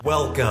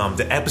Welcome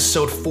to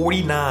episode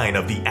 49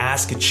 of the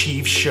Ask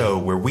Achieve show,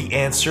 where we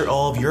answer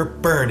all of your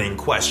burning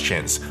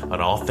questions on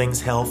all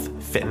things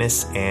health,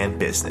 fitness, and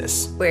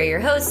business. We're your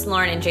hosts,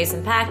 Lauren and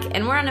Jason Pack,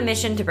 and we're on a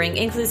mission to bring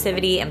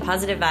inclusivity and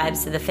positive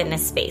vibes to the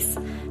fitness space.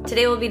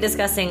 Today we'll be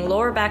discussing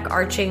lower back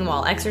arching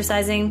while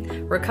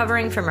exercising,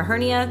 recovering from a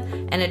hernia,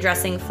 and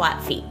addressing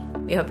flat feet.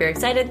 We hope you're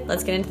excited.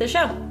 Let's get into the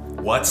show.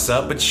 What's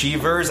up,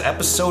 Achievers?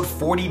 Episode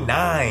 49.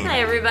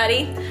 Hi,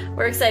 everybody.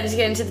 We're excited to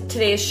get into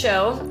today's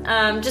show.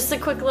 Just a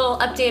quick little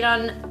update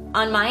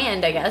on my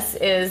end, I guess,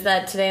 is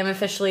that today I'm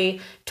officially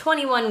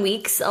 21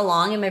 weeks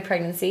along in my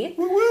pregnancy.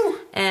 Woo-woo.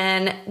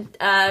 And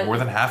more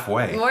than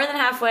halfway. More than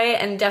halfway,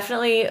 and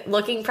definitely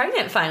looking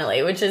pregnant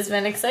finally, which has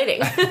been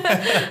exciting.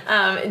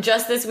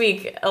 Just this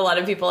week, a lot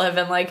of people have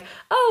been like,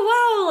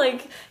 oh, wow,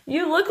 like,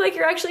 you look like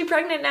you're actually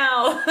pregnant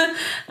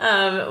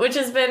now, which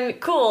has been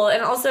cool.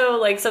 And also,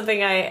 like,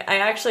 something I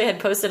actually had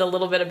posted a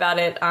little bit about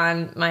it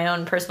on my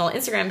own personal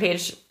Instagram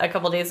page a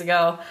couple days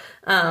ago,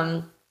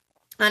 on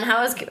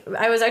how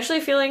I was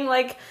actually feeling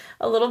like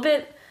a little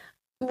bit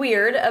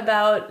weird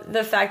about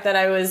the fact that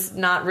I was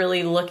not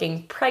really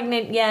looking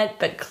pregnant yet,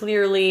 but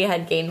clearly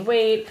had gained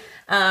weight.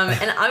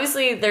 And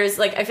obviously there's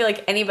like, I feel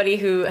like anybody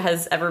who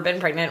has ever been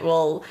pregnant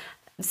will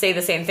say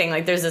the same thing.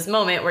 Like there's this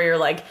moment where you're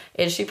like,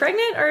 is she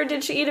pregnant or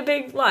did she eat a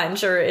big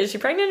lunch, or is she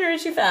pregnant or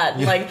is she fat?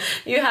 Yeah. Like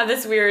you have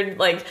this weird,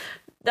 like,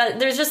 that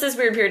there's just this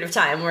weird period of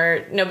time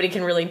where nobody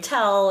can really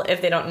tell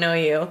if they don't know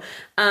you.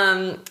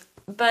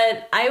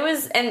 But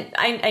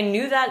I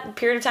knew that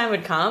period of time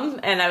would come,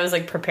 and I was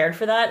like prepared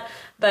for that.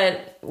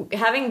 But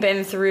having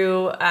been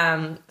through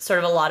sort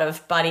of a lot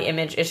of body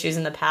image issues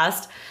in the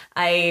past,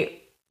 I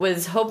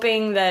was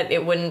hoping that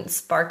it wouldn't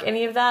spark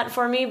any of that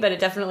for me, but it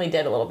definitely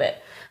did a little bit.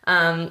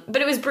 But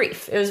it was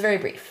brief. It was very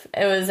brief.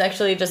 It was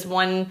actually just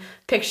one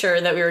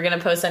picture that we were going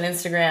to post on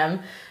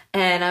Instagram.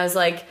 And I was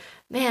like,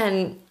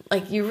 man,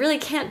 like you really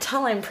can't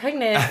tell I'm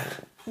pregnant.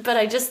 But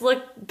I just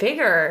look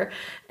bigger,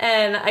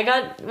 and I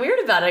got weird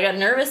about it. I got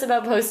nervous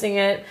about posting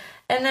it,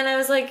 and then I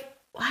was like,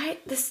 why?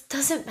 This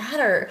doesn't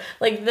matter.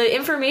 Like, the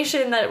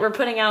information that we're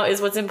putting out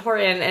is what's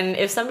important, and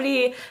if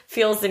somebody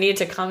feels the need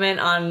to comment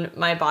on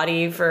my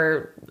body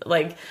for,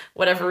 like,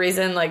 whatever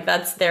reason, like,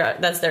 that's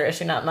their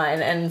issue, not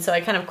mine. And so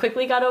I kind of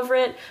quickly got over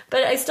it,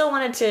 but I still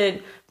wanted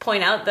to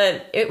point out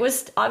that it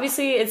was,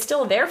 obviously, it's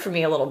still there for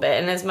me a little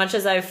bit, and as much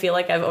as I feel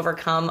like I've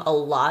overcome a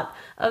lot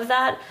of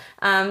that,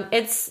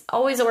 it's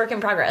always a work in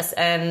progress,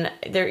 and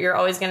you're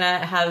always going to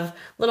have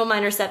little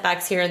minor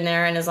setbacks here and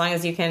there, and as long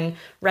as you can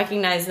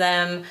recognize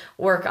them,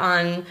 work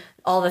on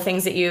all the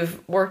things that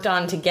you've worked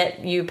on to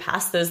get you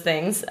past those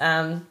things,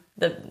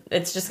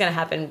 it's just going to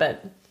happen.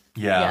 But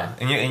yeah.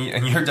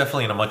 And you're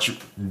definitely in a much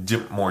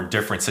more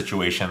different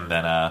situation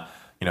than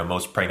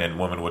most pregnant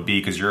women would be,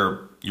 because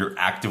you're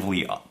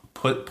actively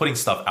putting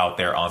stuff out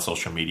there on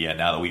social media.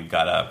 Now that we've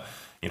got a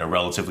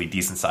relatively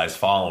decent sized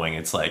following,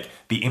 it's like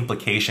the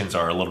implications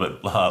are a little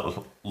bit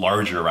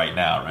larger right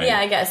now, right? Yeah,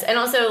 I guess. And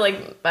also,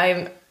 like,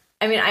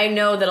 I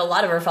know that a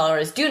lot of our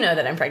followers do know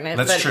that I'm pregnant.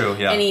 That's but true,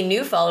 yeah. Any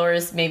new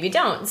followers maybe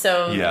don't.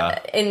 So, yeah.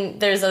 And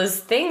there's those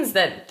things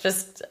that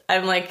just,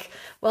 I'm like,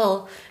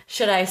 well,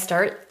 should I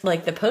start,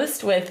 like, the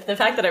post with the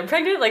fact that I'm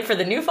pregnant, like, for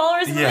the new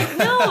followers? I'm like,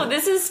 no,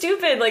 this is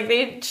stupid. Like,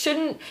 it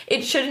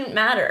shouldn't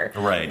matter.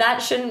 Right.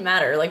 That shouldn't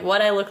matter. Like,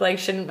 what I look like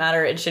shouldn't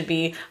matter. It should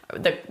be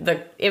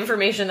the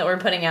information that we're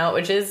putting out,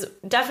 which is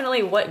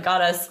definitely what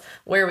got us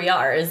where we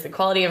are, is the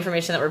quality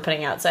information that we're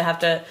putting out. So I have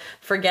to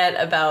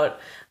forget about,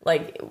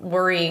 like,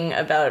 worrying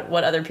about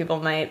what other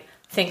people might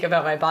think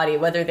about my body,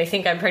 whether they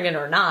think I'm pregnant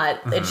or not.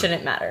 Mm-hmm. It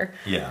shouldn't matter.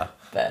 Yeah.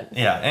 But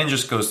yeah, and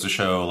just goes to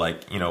show,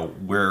 like,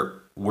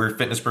 we're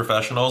fitness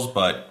professionals,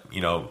 but,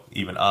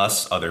 even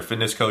us, other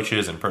fitness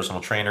coaches and personal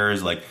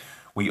trainers, like,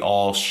 we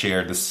all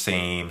share the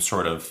same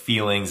sort of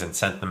feelings and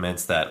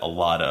sentiments that a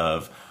lot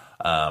of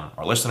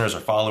our listeners,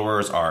 our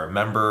followers, our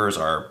members,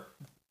 our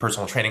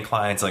personal training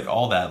clients, like,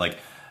 all that, like,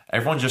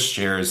 everyone just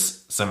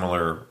shares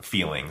similar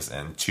feelings,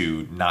 and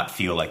to not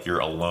feel like you're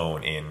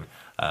alone in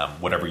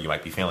whatever you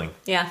might be feeling.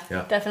 Yeah.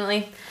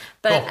 Definitely.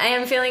 But cool. I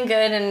am feeling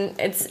good, and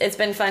it's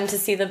been fun to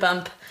see the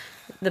bump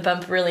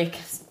really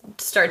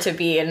start to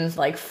be in,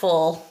 like,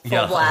 full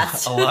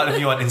blast. A lot of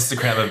you on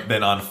Instagram have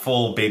been on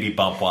full baby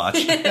bump watch.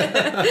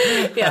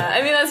 Yeah,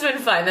 I mean, that's been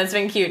fun. That's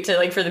been cute to,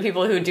 like, for the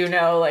people who do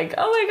know, like,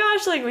 oh my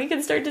gosh, like, we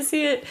can start to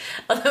see it.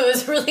 Although it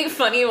was really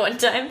funny one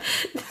time.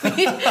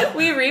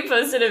 We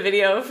reposted a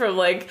video from,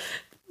 like,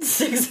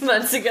 6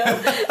 months ago,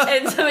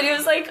 and somebody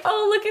was like,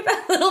 oh, look at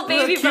that little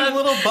baby cute bump.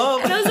 Little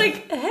bump. And I was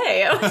like,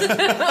 hey,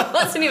 I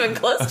wasn't even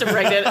close to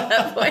pregnant at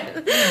that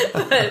point.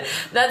 But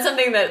that's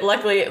something that,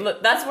 luckily,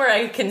 that's where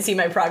I can see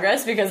my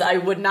progress, because I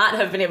would not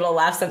have been able to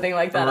laugh something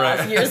like that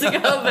off years ago.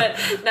 But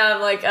now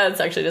I'm like, oh, it's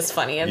actually just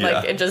funny. And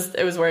like,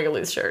 it was wearing a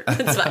loose shirt.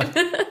 It's fine.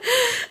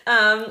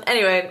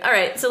 Anyway, all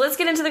right. So let's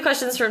get into the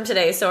questions from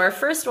today. So our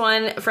first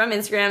one from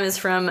Instagram is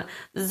from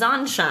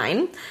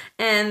Zonshine.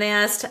 And they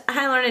asked,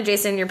 hi, Lauren and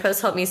Jason, your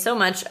posts helped me me so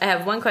much. I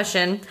have one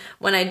question.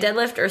 When I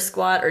deadlift or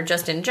squat or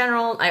just in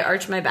general, I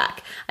arch my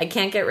back. I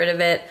can't get rid of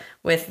it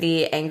with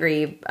the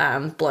angry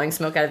blowing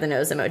smoke out of the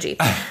nose emoji.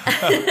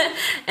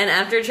 And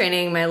after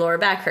training, my lower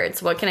back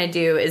hurts. What can I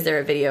do? Is there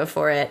a video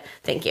for it?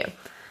 Thank you.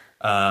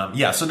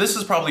 Yeah, so this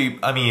is probably,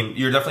 I mean,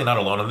 you're definitely not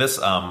alone in this.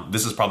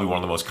 This is probably one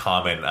of the most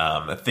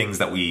common things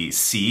that we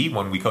see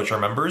when we coach our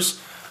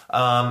members.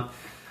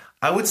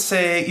 I would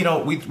say, you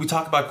know, we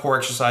talk about core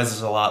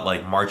exercises a lot,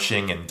 like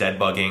marching and dead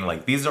bugging.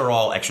 Like, these are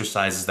all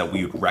exercises that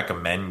we would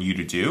recommend you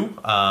to do.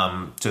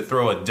 To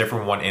throw a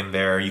different one in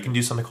there, you can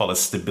do something called a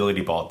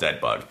stability ball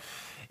dead bug.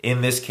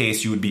 In this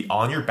case, you would be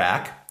on your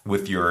back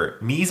with your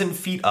knees and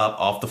feet up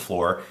off the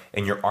floor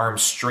and your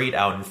arms straight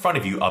out in front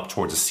of you up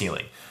towards the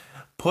ceiling.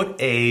 Put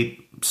a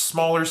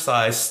smaller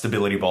size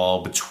stability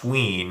ball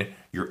between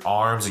your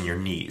arms and your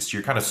knees. So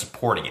you're kind of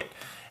supporting it.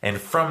 And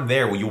from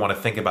there, what you want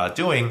to think about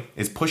doing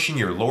is pushing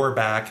your lower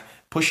back,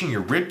 pushing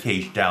your rib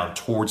cage down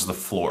towards the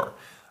floor.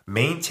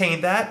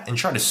 Maintain that and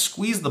try to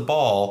squeeze the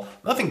ball.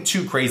 Nothing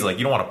too crazy, like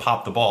you don't want to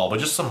pop the ball, but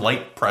just some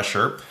light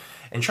pressure.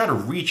 And try to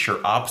reach your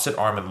opposite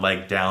arm and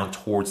leg down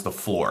towards the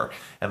floor.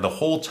 And the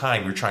whole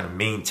time you're trying to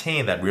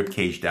maintain that rib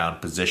cage down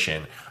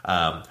position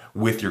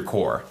with your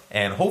core.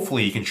 And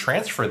hopefully you can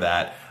transfer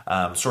that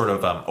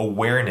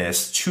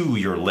awareness to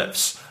your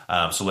lifts.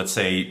 So let's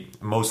say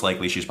most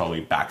likely she's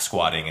probably back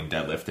squatting and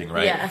deadlifting,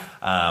 right?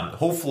 Yeah.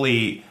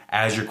 Hopefully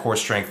as your core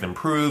strength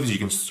improves, you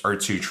can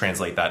start to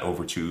translate that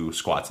over to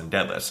squats and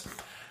deadlifts.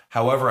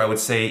 However, I would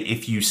say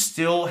if you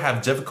still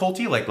have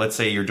difficulty, like let's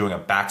say you're doing a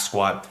back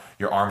squat,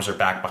 your arms are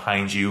back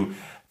behind you,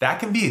 that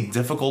can be a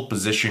difficult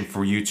position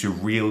for you to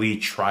really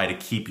try to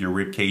keep your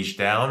rib cage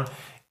down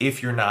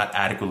if you're not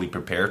adequately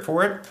prepared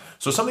for it.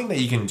 So something that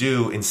you can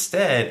do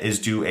instead is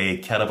do a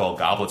kettlebell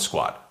goblet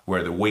squat,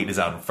 where the weight is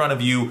out in front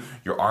of you,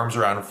 your arms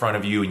are out in front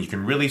of you, and you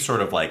can really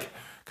sort of like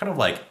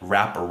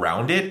wrap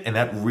around it, and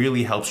that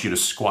really helps you to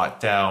squat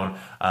down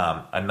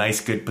a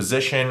nice good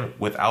position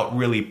without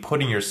really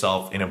putting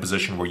yourself in a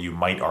position where you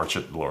might arch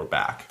at the lower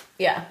back.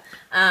 Yeah.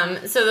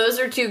 So those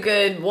are two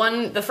good.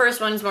 The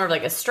first one's more of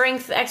like a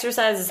strength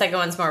exercise. The second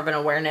one's more of an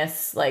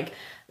awareness,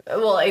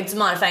 it's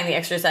modifying the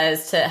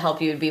exercise to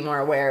help you be more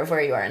aware of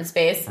where you are in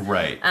space.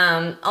 Right.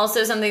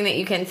 Also something that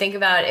you can think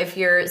about if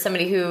you're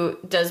somebody who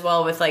does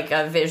well with like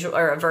a visual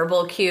or a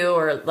verbal cue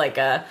or like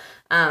a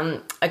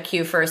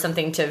cue for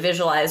something to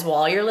visualize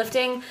while you're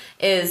lifting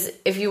is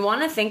if you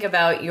want to think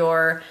about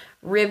your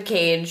rib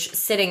cage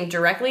sitting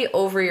directly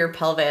over your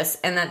pelvis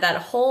and that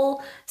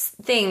whole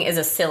thing is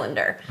a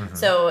cylinder. Mm-hmm.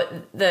 So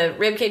the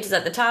rib cage is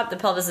at the top, the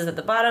pelvis is at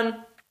the bottom.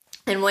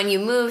 And when you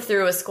move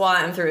through a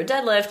squat and through a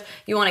deadlift,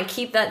 you want to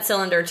keep that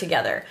cylinder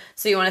together.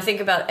 So you want to think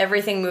about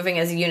everything moving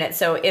as a unit.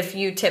 So if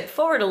you tip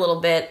forward a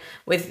little bit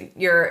with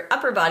your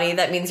upper body,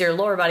 that means your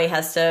lower body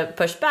has to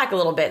push back a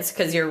little bit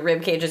because your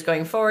rib cage is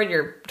going forward,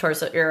 your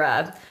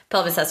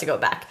pelvis has to go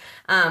back.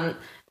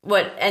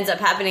 What ends up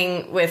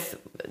happening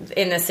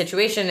in this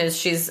situation is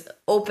she's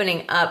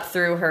opening up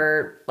through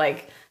her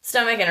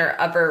stomach and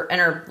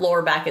her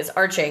lower back is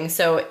arching.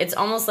 So it's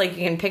almost like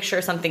you can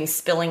picture something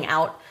spilling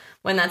out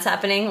when that's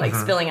happening,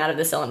 spilling out of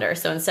the cylinder.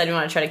 So instead you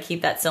want to try to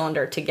keep that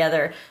cylinder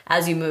together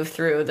as you move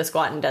through the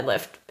squat and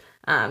deadlift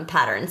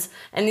patterns.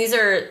 And this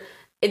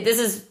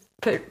is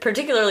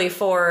particularly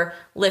for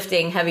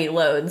lifting heavy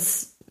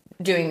loads,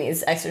 doing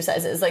these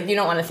exercises. You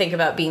don't want to think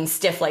about being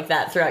stiff like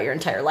that throughout your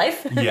entire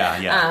life.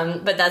 Yeah.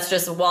 But that's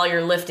just while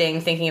you're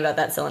lifting, thinking about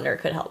that cylinder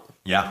could help.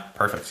 Yeah,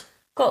 perfect.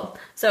 Question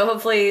So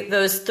hopefully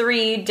those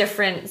three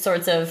different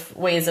sorts of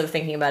ways of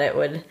thinking about it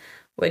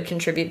would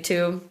contribute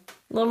to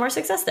a little more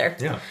success there.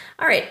 Yeah.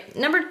 All right.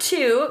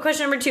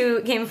 Question number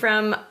two came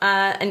from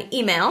an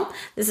email.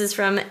 This is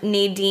from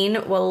Nadine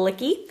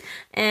Walicki,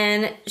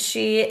 and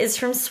she is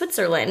from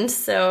Switzerland.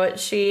 So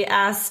she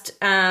asked,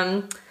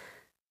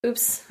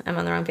 oops, I'm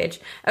on the wrong page.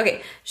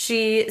 Okay.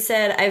 She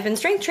said, I've been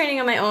strength training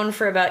on my own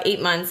for about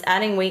 8 months,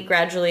 adding weight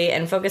gradually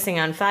and focusing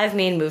on 5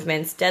 main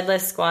movements: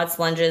 deadlifts, squats,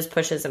 lunges,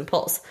 pushes, and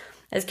pulls.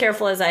 As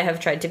careful as I have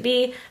tried to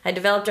be, I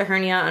developed a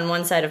hernia on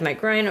one side of my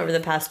groin over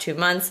the past 2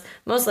 months,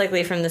 most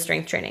likely from the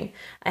strength training.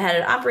 I had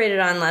it operated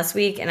on last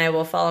week, and I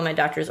will follow my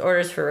doctor's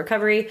orders for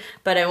recovery,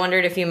 but I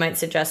wondered if you might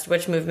suggest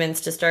which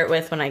movements to start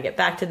with when I get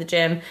back to the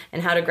gym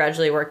and how to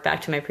gradually work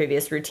back to my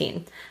previous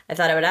routine. I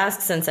thought I would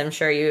ask since I'm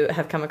sure you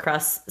have come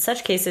across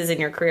such cases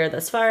in your career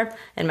thus far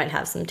and might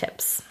have some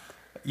tips.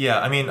 Yeah,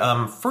 I mean,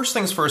 first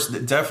things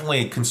first,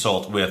 definitely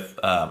consult with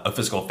a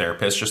physical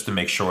therapist just to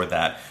make sure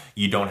that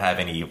you don't have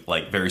any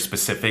very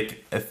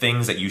specific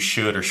things that you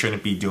should or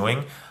shouldn't be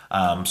doing.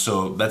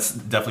 So that's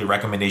definitely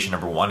recommendation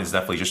number one, is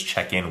definitely just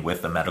check in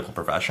with a medical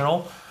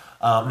professional.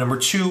 Number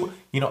two,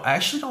 I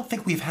actually don't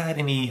think we've had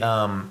any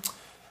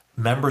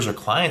members or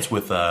clients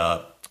with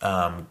groin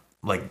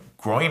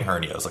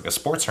hernias, like a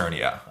sports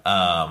hernia.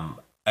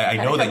 I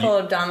know that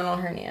abdominal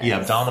hernia. Yeah,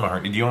 abdominal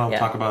hernia. Do you want to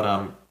talk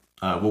about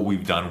what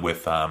we've done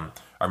with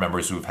our our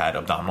members who've had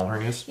abdominal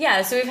hernias?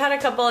 Yeah, so we've had a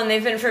couple, and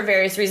they've been for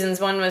various reasons.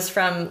 One was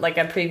from like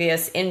a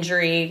previous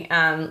injury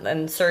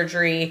and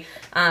surgery,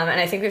 and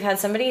I think we've had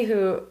somebody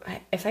who,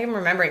 if I'm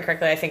remembering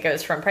correctly, I think it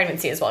was from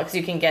pregnancy as well, because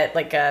you can get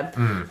like a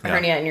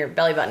hernia in your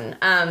belly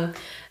button.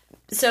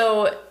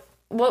 So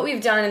what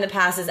we've done in the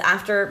past is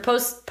after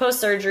post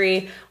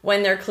surgery,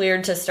 when they're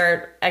cleared to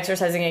start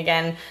exercising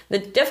again, the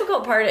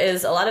difficult part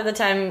is a lot of the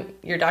time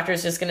your doctor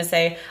is just going to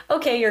say,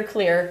 okay, you're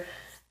clear.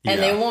 And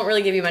they won't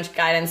really give you much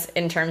guidance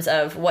in terms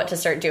of what to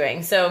start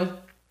doing. So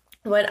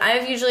what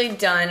we've usually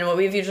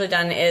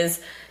done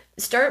is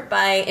start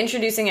by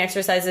introducing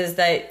exercises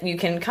that you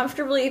can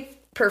comfortably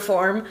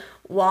perform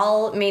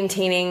while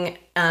maintaining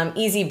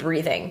easy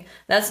breathing.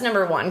 That's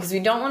number one, because we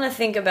don't want to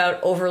think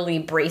about overly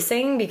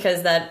bracing,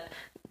 because that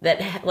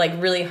like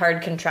really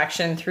hard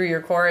contraction through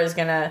your core is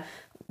going to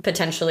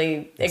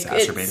potentially, it's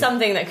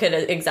something that could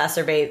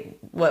exacerbate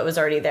what was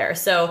already there.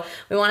 So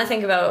we want to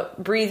think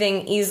about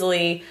breathing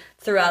easily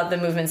throughout the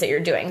movements that you're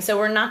doing. So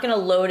we're not going to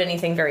load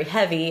anything very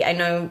heavy. I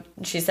know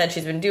she said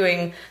she's been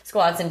doing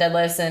squats and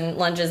deadlifts and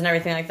lunges and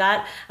everything like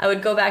that. I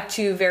would go back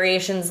to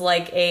variations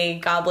like a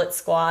goblet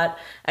squat,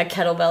 a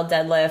kettlebell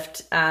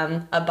deadlift,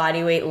 a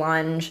bodyweight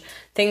lunge,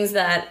 things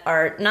that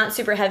are not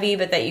super heavy,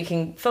 but that you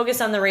can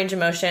focus on the range of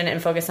motion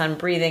and focus on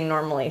breathing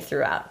normally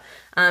throughout.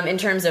 In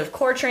terms of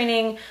core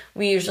training,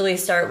 we usually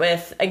start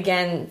with,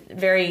 again,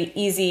 very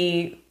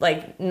easy,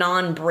 like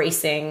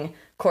non-bracing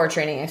core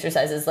training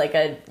exercises, like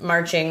a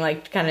marching,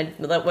 like kind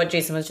of what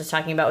Jason was just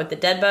talking about with the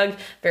dead bug.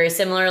 Very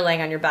similar, laying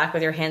on your back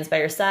with your hands by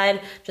your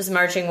side, just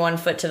marching one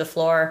foot to the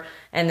floor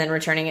and then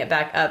returning it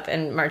back up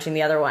and marching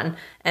the other one,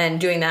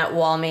 and doing that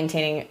while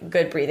maintaining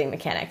good breathing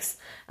mechanics.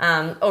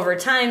 Over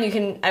time, you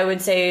can, I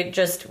would say,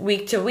 just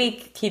week to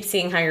week, keep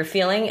seeing how you're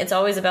feeling. It's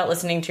always about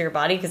listening to your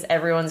body, because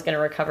everyone's going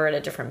to recover at a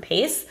different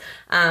pace.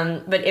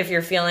 But if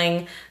you're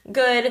feeling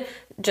good,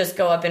 just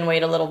go up in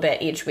weight a little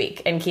bit each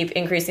week and keep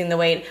increasing the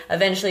weight.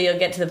 Eventually, you'll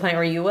get to the point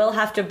where you will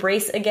have to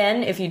brace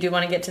again. If you do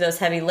want to get to those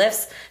heavy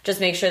lifts,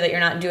 just make sure that you're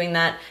not doing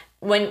that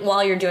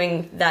while you're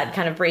doing that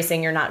kind of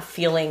bracing, you're not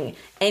feeling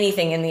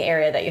anything in the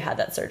area that you had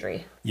that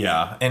surgery.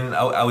 Yeah, and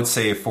I would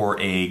say for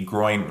a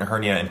groin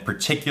hernia in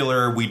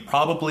particular, we'd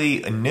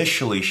probably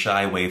initially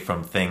shy away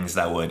from things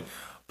that would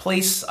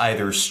place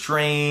either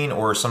strain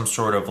or some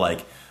sort of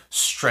like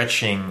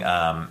stretching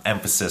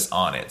emphasis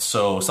on it.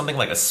 So something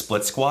like a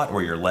split squat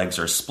where your legs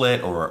are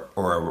split, or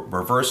a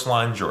reverse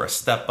lunge or a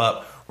step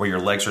up where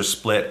your legs are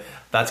split,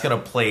 that's going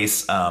to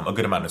place a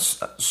good amount of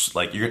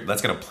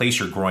that's going to place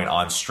your groin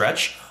on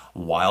stretch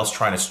whilst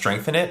trying to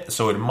strengthen it.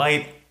 So it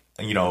might,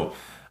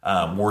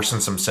 worsen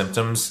some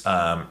symptoms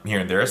here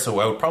and there. So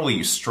I would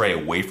probably stray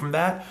away from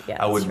that.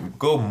 Yeah, I would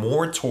go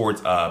more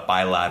towards a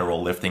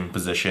bilateral lifting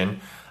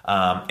position,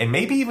 and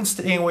maybe even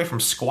staying away from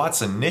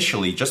squats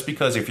initially, just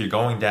because if you're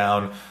going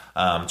down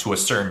to a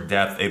certain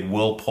depth, it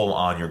will pull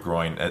on your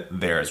groin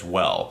there as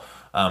well.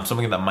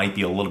 Something that might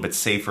be a little bit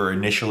safer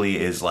initially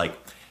is like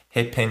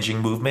hip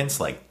hinging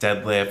movements like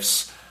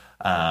deadlifts,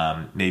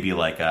 maybe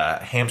like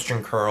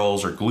hamstring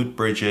curls or glute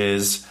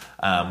bridges,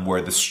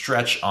 where the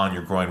stretch on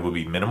your groin will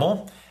be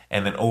minimal.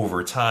 And then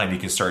over time, you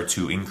can start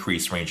to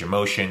increase range of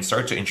motion,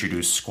 start to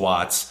introduce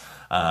squats.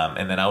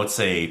 And then I would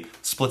say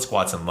split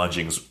squats and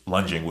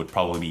lunging would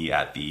probably be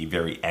at the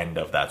very end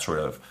of that sort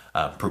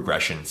of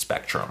progression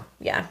spectrum.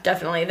 Yeah,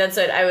 definitely. That's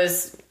what I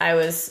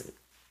was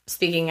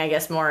speaking, I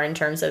guess, more in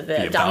terms of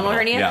the abdominal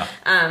hernia.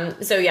 Yeah.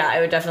 So yeah, I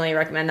would definitely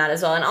recommend that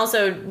as well. And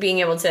also being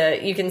able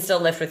to, you can still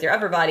lift with your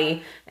upper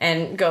body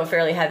and go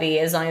fairly heavy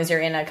as long as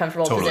you're in a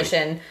comfortable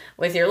position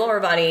with your lower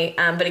body.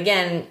 But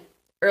again,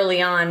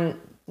 early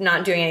on,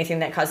 not doing anything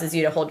that causes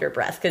you to hold your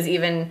breath, because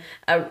even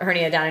a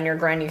hernia down in your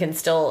groin, you can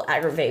still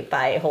aggravate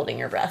by holding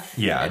your breath.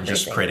 Yeah, and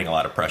just creating a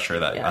lot of pressure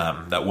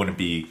that that wouldn't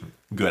be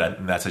good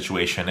in that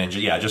situation. And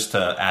yeah, just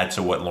to add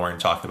to what Lauren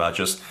talked about,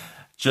 just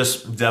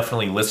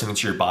definitely listening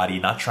to your body,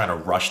 not trying to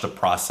rush the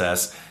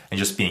process, and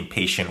just being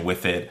patient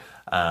with it.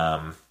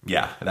 I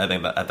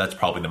think that's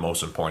probably the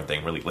most important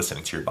thing, really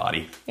listening to your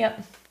body.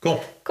 Yep.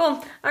 Cool.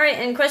 All right,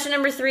 and question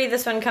number 3,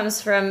 this one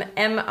comes from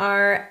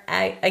MR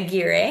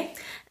Aguirre.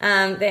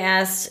 They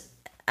asked,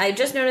 I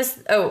just noticed,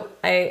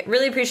 I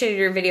really appreciated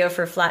your video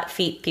for flat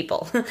feet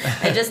people.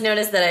 I just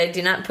noticed that I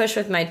do not push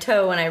with my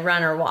toe when I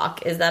run or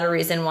walk. Is that a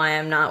reason why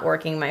I'm not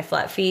working my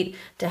flat feet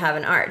to have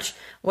an arch?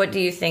 What do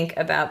you think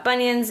about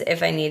bunions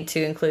if I need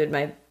to include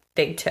my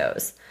big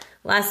toes?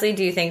 Lastly,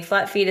 do you think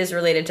flat feet is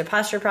related to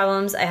posture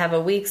problems? I have a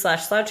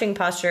weak/slouching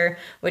posture,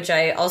 which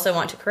I also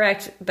want to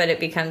correct, but it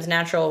becomes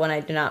natural when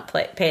I do not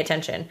pay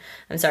attention.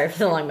 I'm sorry for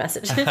the long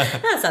message. No,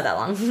 it's not that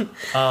long.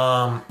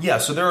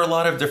 So there are a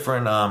lot of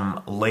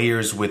different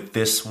layers with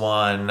this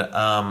one.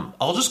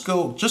 I'll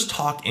just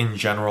talk in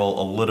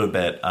general a little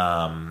bit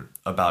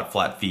about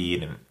flat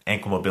feet and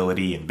ankle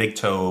mobility and big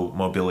toe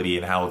mobility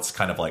and how it's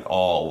kind of like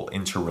all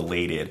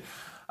interrelated.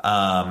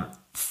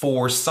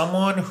 For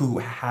someone who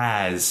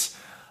has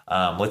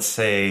let's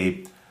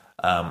say,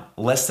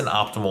 less than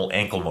optimal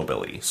ankle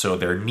mobility. So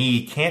their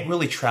knee can't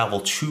really travel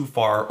too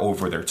far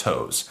over their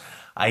toes.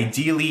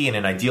 Ideally, in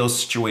an ideal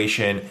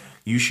situation,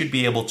 you should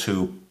be able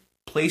to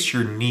place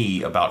your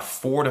knee about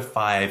 4 to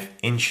 5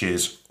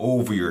 inches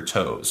over your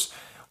toes.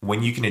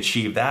 When you can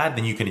achieve that,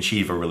 then you can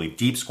achieve a really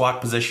deep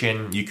squat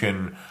position. You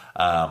can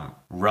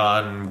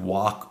run,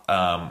 walk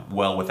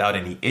well without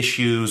any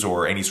issues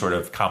or any sort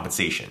of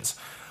compensations.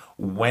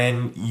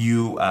 When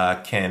you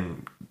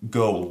can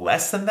go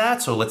less than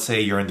that, so let's say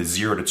you're in the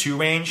 0 to 2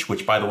 range,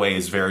 which by the way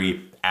is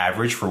very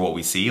average for what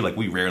we see. Like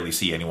we rarely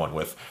see anyone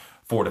with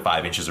 4 to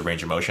 5 inches of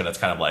range of motion. That's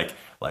kind of like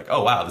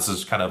oh wow, this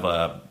is kind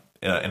of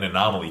an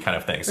anomaly kind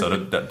of thing.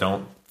 So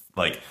don't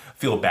like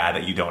feel bad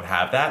that you don't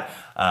have that.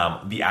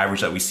 The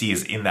average that we see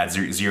is in that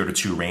 0 to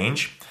 2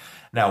 range.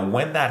 Now,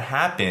 when that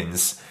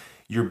happens,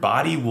 your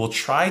body will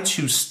try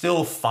to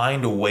still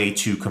find a way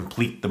to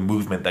complete the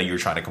movement that you're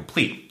trying to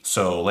complete.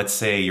 So let's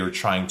say you're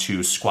trying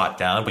to squat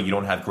down, but you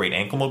don't have great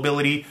ankle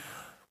mobility.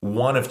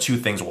 One of two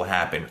things will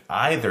happen.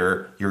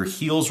 Either your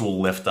heels will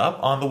lift up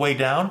on the way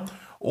down,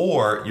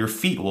 or your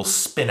feet will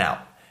spin out.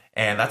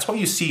 And that's why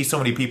you see so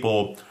many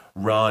people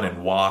run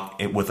and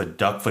walk with a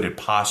duck-footed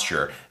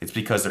posture. It's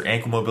because their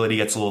ankle mobility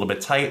gets a little bit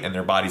tight and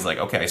their body's like,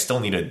 okay, I still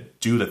need to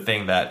do the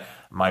thing that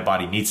my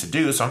body needs to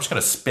do, so I'm just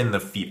going to spin the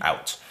feet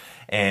out.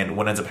 And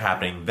what ends up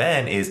happening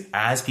then is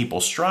as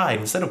people stride,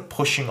 instead of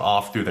pushing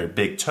off through their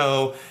big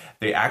toe,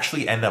 they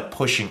actually end up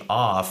pushing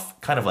off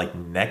kind of like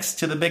next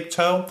to the big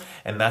toe.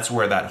 And that's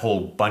where that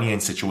whole bunion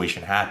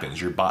situation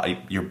happens.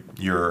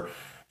 Your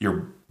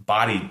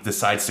body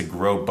decides to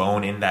grow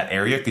bone in that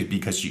area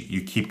because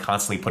you keep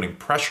constantly putting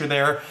pressure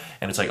there.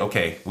 And it's like,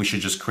 okay, we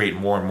should just create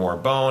more and more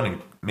bone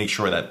and make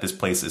sure that this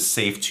place is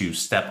safe to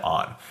step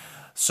on.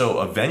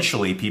 So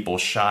eventually people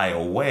shy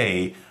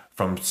away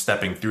from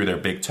stepping through their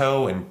big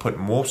toe and put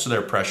most of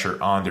their pressure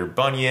on their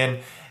bunion.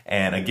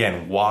 And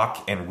again,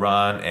 walk and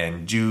run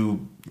and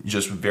do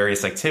just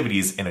various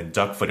activities in a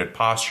duck-footed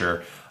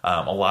posture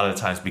a lot of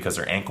the times because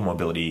their ankle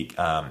mobility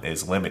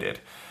is limited.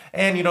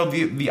 And, you know,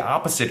 the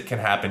opposite can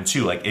happen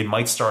too. Like it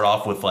might start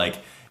off with like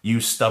you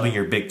stubbing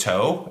your big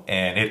toe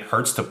and it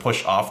hurts to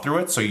push off through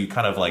it. So you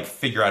kind of like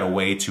figure out a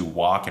way to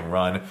walk and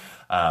run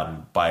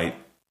by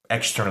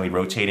externally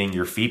rotating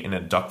your feet in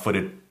a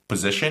duck-footed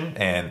position.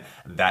 And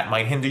that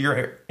might hinder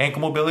your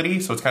ankle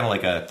mobility. So it's kind of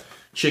like a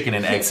chicken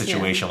and egg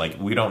situation. Yeah. Like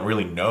we don't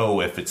really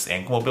know if it's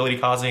ankle mobility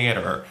causing it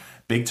or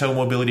big toe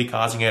mobility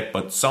causing it,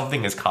 but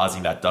something is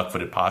causing that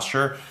duck-footed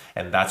posture.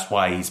 And that's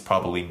why he's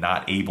probably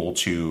not able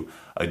to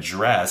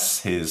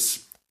address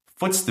his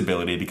foot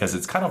stability because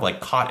it's kind of like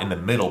caught in the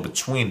middle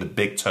between the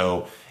big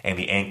toe and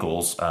the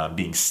ankles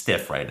being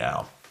stiff right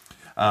now.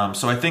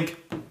 So I think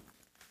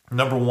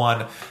number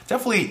one,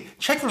 definitely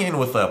checking in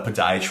with a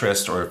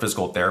podiatrist or a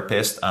physical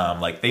therapist.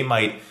 Like they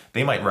might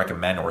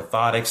recommend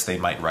orthotics. They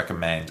might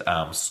recommend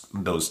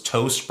those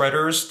toe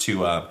spreaders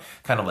to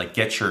kind of like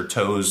get your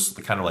toes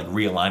kind of like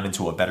realigned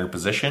into a better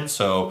position.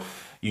 So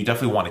you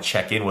definitely want to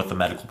check in with a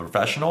medical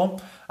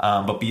professional.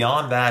 But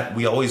beyond that,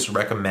 we always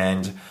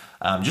recommend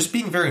just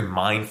being very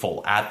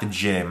mindful at the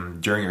gym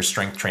during your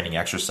strength training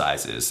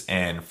exercises.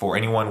 And for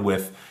anyone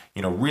with,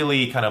 you know,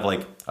 really kind of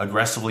like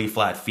aggressively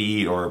flat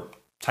feet or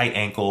tight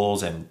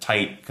ankles and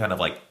tight kind of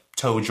like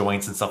toe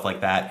joints and stuff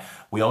like that,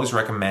 we always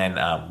recommend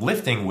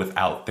lifting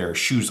without their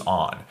shoes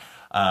on.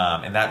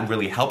 And that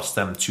really helps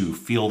them to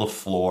feel the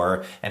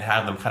floor and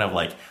have them kind of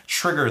like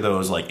trigger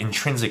those like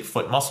intrinsic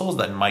foot muscles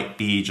that might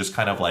be just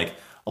kind of like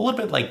a little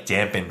bit like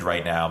dampened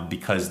right now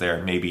because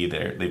they've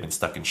been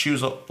stuck in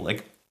shoes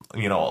like,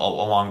 you know,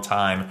 a long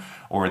time,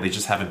 or they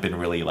just haven't been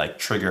really like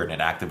triggered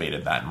and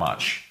activated that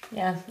much.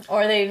 Yeah.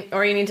 Or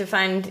you need to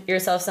find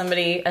yourself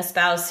a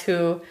spouse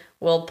who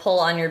will pull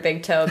on your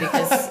big toe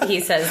because he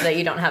says that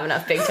you don't have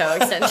enough big toe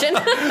extension.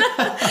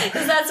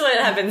 Because that's what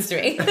happens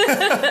to me.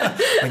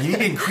 Like, you need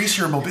to increase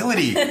your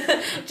mobility.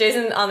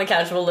 Jason on the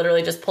couch will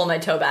literally just pull my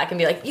toe back and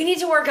be like, you need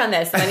to work on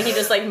this. And then he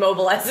just like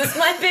mobilizes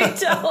my big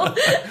toe.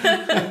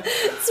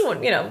 It's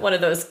one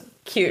of those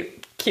cute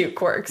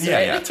quirks,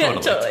 right? Yeah,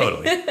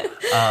 totally.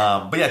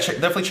 But yeah,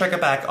 definitely check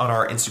it back on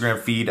our Instagram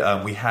feed.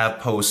 We have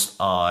posts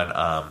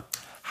on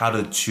how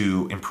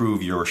to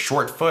improve your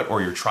short foot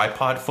or your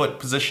tripod foot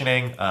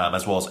positioning,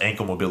 as well as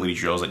ankle mobility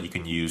drills that you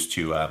can use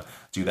to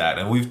do that.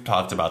 And we've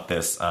talked about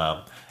this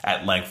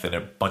at length in a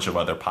bunch of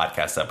other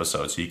podcast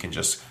episodes. So you can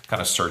just kind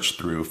of search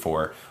through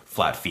for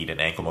flat feet and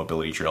ankle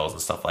mobility drills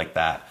and stuff like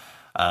that.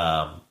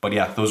 But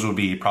yeah, those would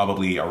be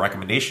probably our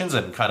recommendations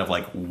and kind of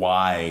like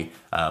why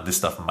this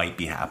stuff might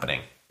be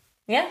happening.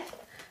 Yeah.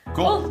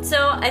 Cool.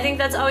 So I think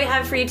that's all we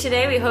have for you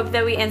today. We hope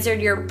that we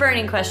answered your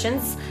burning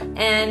questions.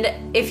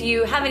 And if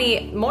you have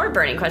any more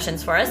burning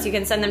questions for us, you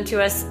can send them to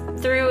us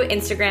through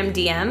Instagram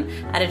DM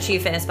at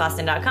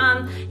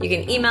achievefitnessboston.com. You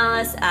can email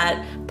us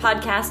at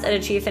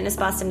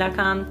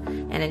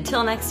podcast@achievefitnessboston.com. And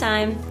until next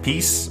time,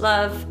 peace,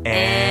 love,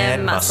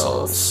 and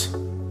muscles.